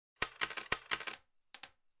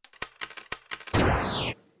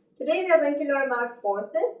Today we are going to learn about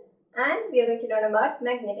forces and we are going to learn about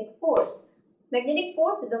magnetic force. Magnetic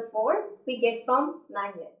force is the force we get from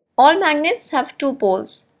magnets. All magnets have two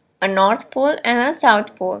poles, a north pole and a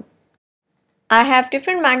south pole. I have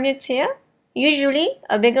different magnets here. Usually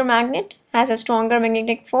a bigger magnet has a stronger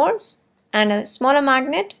magnetic force and a smaller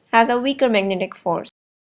magnet has a weaker magnetic force.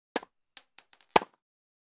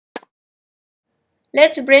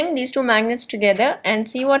 Let's bring these two magnets together and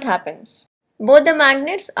see what happens. Both the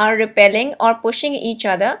magnets are repelling or pushing each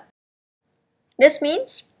other. This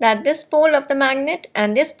means that this pole of the magnet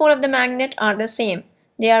and this pole of the magnet are the same.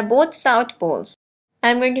 They are both south poles.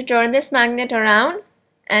 I'm going to turn this magnet around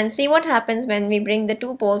and see what happens when we bring the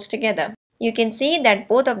two poles together. You can see that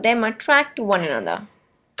both of them attract to one another.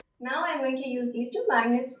 Now I'm going to use these two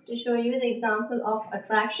magnets to show you the example of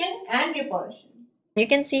attraction and repulsion. You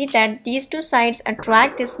can see that these two sides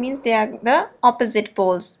attract. This means they are the opposite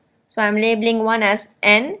poles. So I'm labeling one as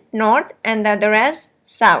N, north, and the other as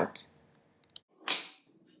south.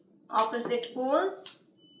 Opposite poles,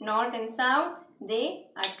 north and south, they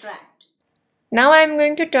attract. Now I'm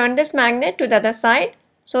going to turn this magnet to the other side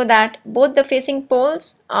so that both the facing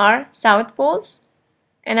poles are south poles,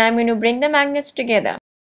 and I'm going to bring the magnets together.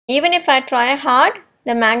 Even if I try hard,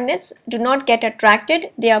 the magnets do not get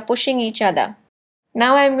attracted, they are pushing each other.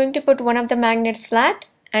 Now I'm going to put one of the magnets flat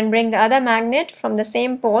and bring the other magnet from the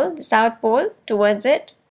same pole, the south pole, towards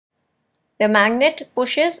it. The magnet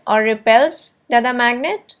pushes or repels the other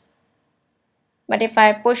magnet. But if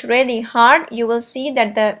I push really hard, you will see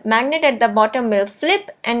that the magnet at the bottom will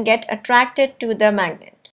flip and get attracted to the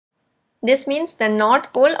magnet. This means the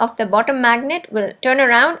north pole of the bottom magnet will turn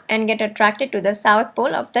around and get attracted to the south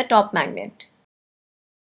pole of the top magnet.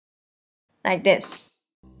 Like this.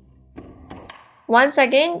 Once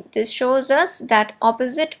again, this shows us that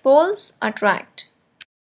opposite poles attract.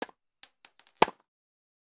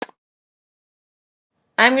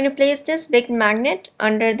 I'm going to place this big magnet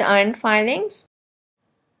under the iron filings.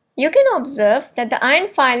 You can observe that the iron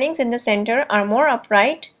filings in the center are more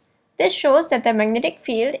upright. This shows that the magnetic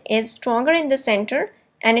field is stronger in the center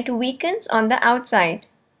and it weakens on the outside.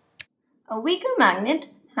 A weaker magnet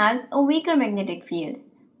has a weaker magnetic field.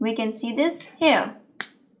 We can see this here.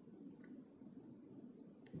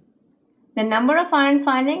 The number of iron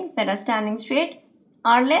filings that are standing straight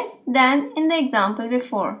are less than in the example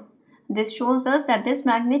before. This shows us that this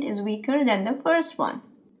magnet is weaker than the first one.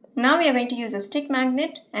 Now we are going to use a stick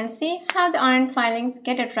magnet and see how the iron filings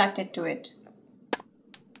get attracted to it.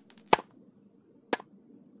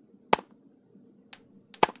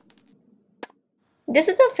 This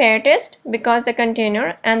is a fair test because the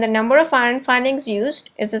container and the number of iron filings used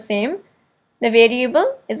is the same. The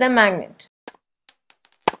variable is the magnet.